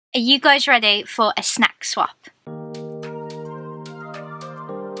Are you guys ready for a snack swap?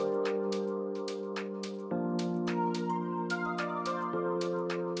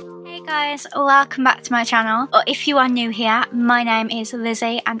 Guys, welcome back to my channel, or if you are new here, my name is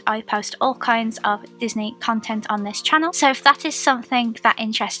Lizzie and I post all kinds of Disney content on this channel. So if that is something that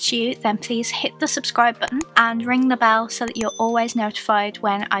interests you, then please hit the subscribe button and ring the bell so that you're always notified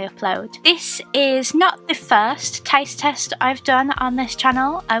when I upload. This is not the first taste test I've done on this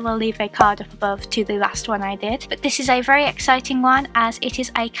channel. I will leave a card up above to the last one I did, but this is a very exciting one as it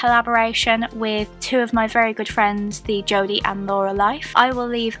is a collaboration with two of my very good friends, the Jody and Lora Life. I will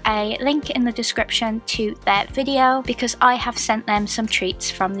leave a link in the description to their video because I have sent them some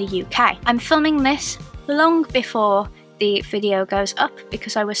treats from the UK. I'm filming this long before the video goes up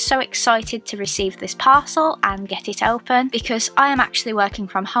because I was so excited to receive this parcel and get it open, because I am actually working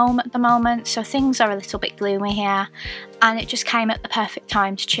from home at the moment, so things are a little bit gloomy here, and it just came at the perfect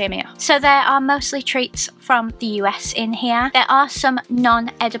time to cheer me up. So there are mostly treats from the US in here. There are some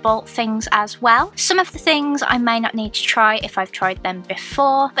non-edible things as well. Some of the things I may not need to try if I've tried them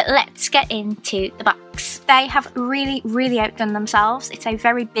before, but let's get into the box. They have really outdone themselves. It's a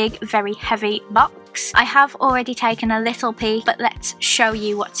very big, very heavy box. I have already taken a little peek, but let's show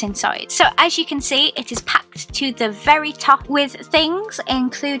you what's inside. So as you can see, it is packed to the very top with things,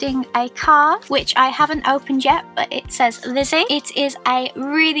 including a card, which I haven't opened yet, but it says Lizzie. It is a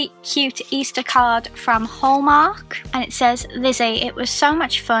really cute Easter card from Hallmark, and it says, Lizzie, it was so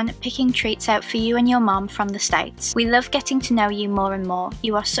much fun picking treats out for you and your mom from the States. We love getting to know you more and more.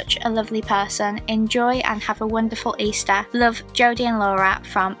 You are such a lovely person. Enjoy and have a wonderful Easter. Love, Jody and Lora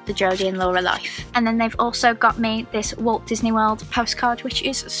from the Jody and Lora Life. And then they've also got me this Walt Disney World postcard, which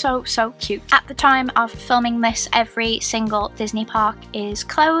is so cute. At the time of filming this, every single Disney park is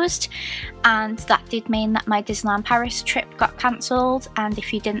closed, and that did mean that my Disneyland Paris trip got cancelled, and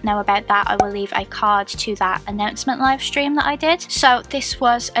if you didn't know about that, I will leave a card to that announcement live stream that I did. So this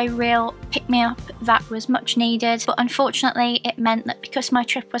was a real pick-me-up that was much needed, but unfortunately it meant that because my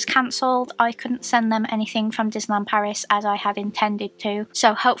trip was cancelled, I couldn't send them anything from Disneyland Paris as I had intended to.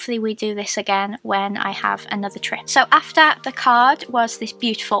 So hopefully we do this again when I have another trip. So after the card was this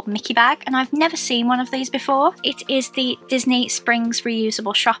beautiful Mickey bag, and I've never seen one of these before. It is the Disney Springs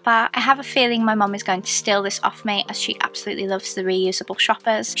reusable shopper. I have a feeling my mum is going to steal this off me as she absolutely loves the reusable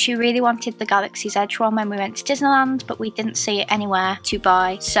shoppers. She really wanted the Galaxy's Edge one when we went to Disneyland, but we didn't see it anywhere to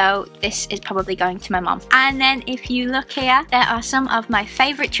buy, so this is probably going to my mum. And then if you look here, there are some of my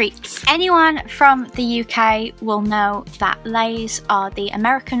favourite treats. Anyone from the UK will know that Lay's are the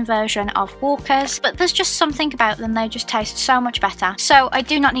American version of Walkers, but there's just something about them, they just taste so much better. So I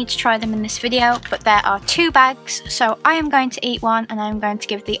do not need to try them in this video, but there are two bags, so I am going to eat one and I'm going to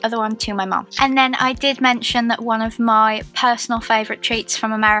give the other one to my mum. And then I did mention that one of my personal favourite treats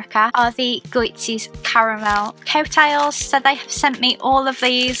from America are the Goetze's caramel cocktails. So they have sent me all of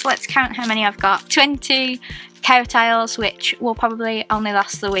these. Let's count how many I've got. 20 cocktails, which will probably only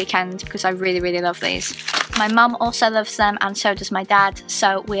last the weekend because I really love these. My mum also loves them, and so does my dad,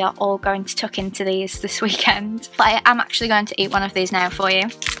 so we are all going to tuck into these this weekend. But I am actually going to eat one of these now for you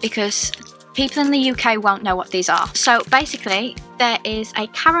because people in the UK won't know what these are. So basically, there is a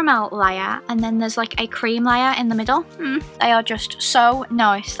caramel layer and then there's like a cream layer in the middle. They are just so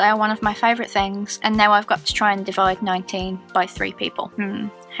nice. They are one of my favourite things. And now I've got to try and divide 19 by 3 people.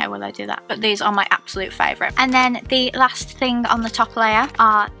 How will I do that? But these are my absolute favourite. And then the last thing on the top layer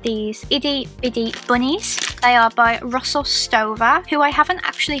are these itty bitty bunnies. They are by Russell Stover, who I haven't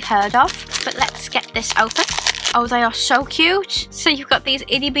actually heard of, but let's get this open. Oh, they are so cute. So you've got these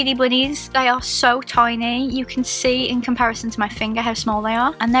itty bitty bunnies. They are so tiny. You can see in comparison to my finger how small they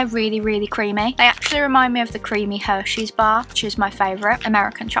are, and they're really creamy. They actually remind me of the creamy Hershey's bar, which is my favourite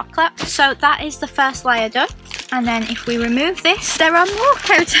American chocolate. So that is the first layer done. And then if we remove this, there are more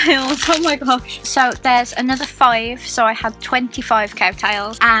cowtails. Oh my gosh. So there's another 5. So I had 25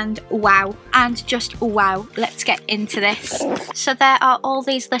 cowtails, and wow. And just wow. Let's get into this. So there are all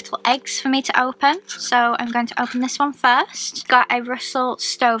these little eggs for me to open. So I'm going to open this one first. Got a Russell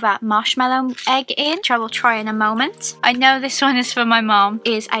Stover marshmallow egg in, which I will try in a moment. I know this one is for my mom.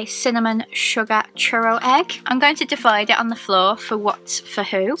 Is a cinnamon sugar churro egg. I'm going to divide it on the floor for what's for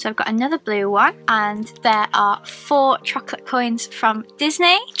who. So I've got another blue one, and there are 4 chocolate coins from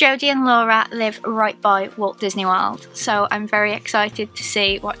Disney. Jody and Lora live right by Walt Disney World, so I'm very excited to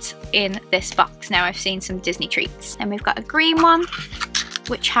see what's in this box now I've seen some Disney treats. And we've got a green one,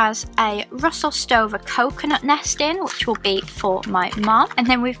 which has a Russell Stover coconut nest in, which will be for my mom. And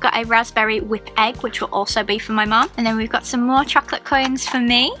then we've got a raspberry whip egg, which will also be for my mom. And then we've got some more chocolate coins for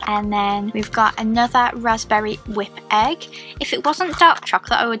me. And then we've got another raspberry whip egg. If it wasn't dark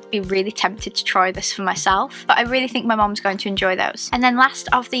chocolate, I would be really tempted to try this for myself, but I really think my mom's going to enjoy those. And then last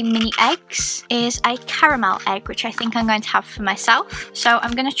of the mini eggs is a caramel egg, which I think I'm going to have for myself. So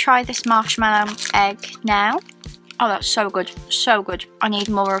I'm going to try this marshmallow egg now. Oh, that's so good, so good. I need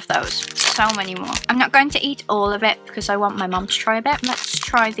more of those, so many more. I'm not going to eat all of it because I want my mom to try a bit. Let's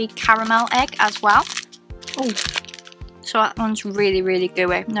try the caramel egg as well. Ooh. So that one's really, really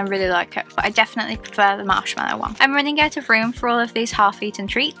gooey and I really like it, but I definitely prefer the marshmallow one. I'm running out of room for all of these half-eaten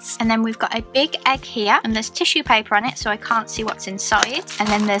treats. And then we've got a big egg here and there's tissue paper on it so I can't see what's inside. And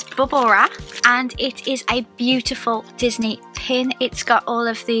then there's bubble wrap and it is a beautiful Disney pin. It's got all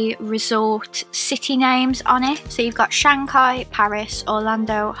of the resort city names on it. So you've got Shanghai, Paris,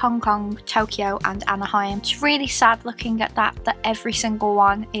 Orlando, Hong Kong, Tokyo and Anaheim. It's really sad looking at that every single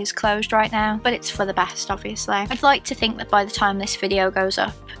one is closed right now, but it's for the best obviously. I'd like to think that by the time this video goes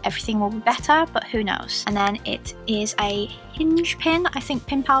up everything will be better, but who knows. And then it is a hinge pin, I think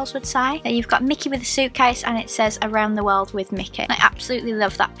Pin Pals would say. Then you've got Mickey with a suitcase and it says around the world with Mickey. I absolutely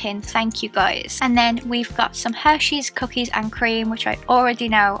love that pin, thank you guys. And then we've got some Hershey's cookies and cream, which I already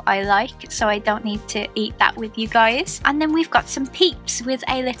know I like, so I don't need to eat that with you guys. And then we've got some Peeps with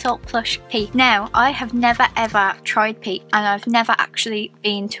a little plush Peep. Now I have never ever tried Peep and I've never actually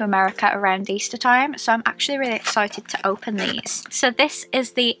been to America around Easter time, so I'm actually really excited to open these. So this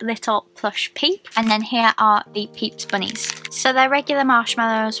is the little plush Peep and then here are the Peeps bunnies. So they're regular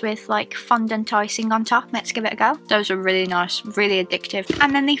marshmallows with like fondant icing on top. Let's give it a go. Those are really nice, really addictive.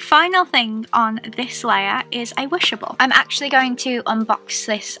 And then the final thing on this layer is a Wishable. I'm actually going to unbox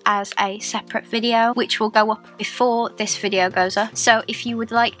this as a separate video, which will go up before this video goes up. So if you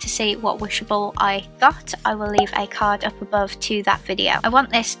would like to see what Wishable I got, I will leave a card up above to that video. I want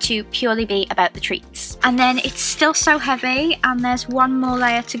this to purely be about the treats. And then it's still so heavy and there's one more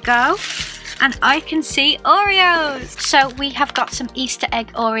layer to go. And I can see Oreos! So we have got some Easter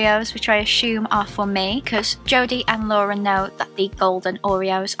egg Oreos, which I assume are for me, because Jody and Lora know that the golden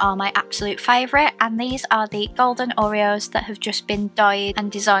Oreos are my absolute favourite, and these are the golden Oreos that have just been dyed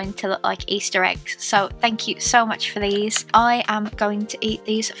and designed to look like Easter eggs. So thank you so much for these. I am going to eat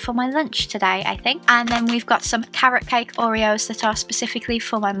these for my lunch today, I think. And then we've got some carrot cake Oreos that are specifically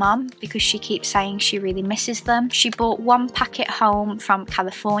for my mum, because she keeps saying she really misses them. She bought one packet home from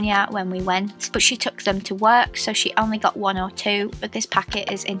California when we went, but she took them to work, so she only got one or two, but this packet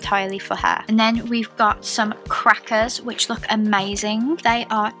is entirely for her. And then we've got some crackers which look amazing. They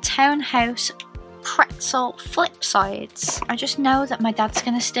are Townhouse pretzel flip sides. I just know that my dad's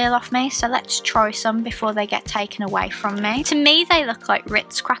gonna steal off me, so let's try some before they get taken away from me. To me they look like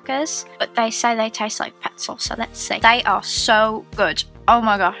Ritz crackers, but they say they taste like pretzel, so let's see. They are so good. Oh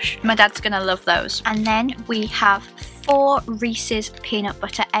my gosh, my dad's gonna love those. And then we have 4 Reese's peanut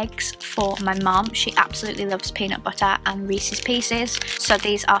butter eggs for my mom. She absolutely loves peanut butter and Reese's Pieces, so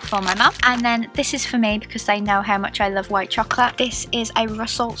these are for my mom. And then this is for me because they know how much I love white chocolate. This is a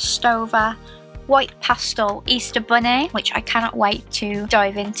Russell Stover white pastel Easter bunny, which I cannot wait to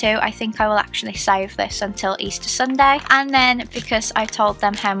dive into. I think I will actually save this until Easter Sunday. And then because I told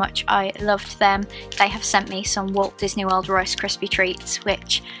them how much I loved them, they have sent me some Walt Disney World Rice Krispie treats,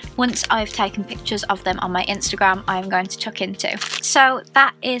 which once I've taken pictures of them on my Instagram, I'm going to tuck into. So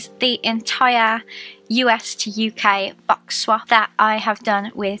that is the entire US to UK box swap that I have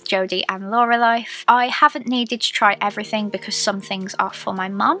done with Jody and Lora Life. I haven't needed to try everything because some things are for my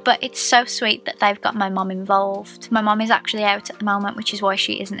mum, but it's so sweet that they've got my mum involved. My mum is actually out at the moment, which is why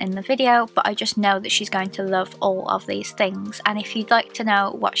she isn't in the video, but I just know that she's going to love all of these things. And if you'd like to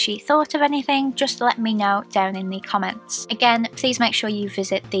know what she thought of anything, just let me know down in the comments. Again, please make sure you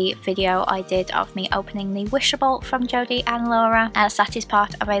visit the video I did of me opening the Wishable from Jody and Lora, as that is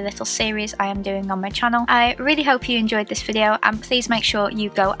part of a little series I am doing on my channel. I really hope you enjoyed this video, and please make sure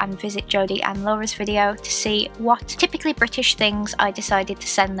you go and visit Jody and Laura's video to see what typically British things I decided to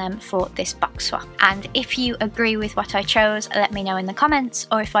send them for this box swap. And if you agree with what I chose, let me know in the comments,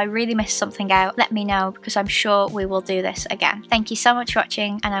 or if I really missed something out, let me know, because I'm sure we will do this again. Thank you so much for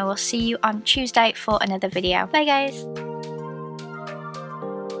watching, and I will see you on Tuesday for another video. Bye guys!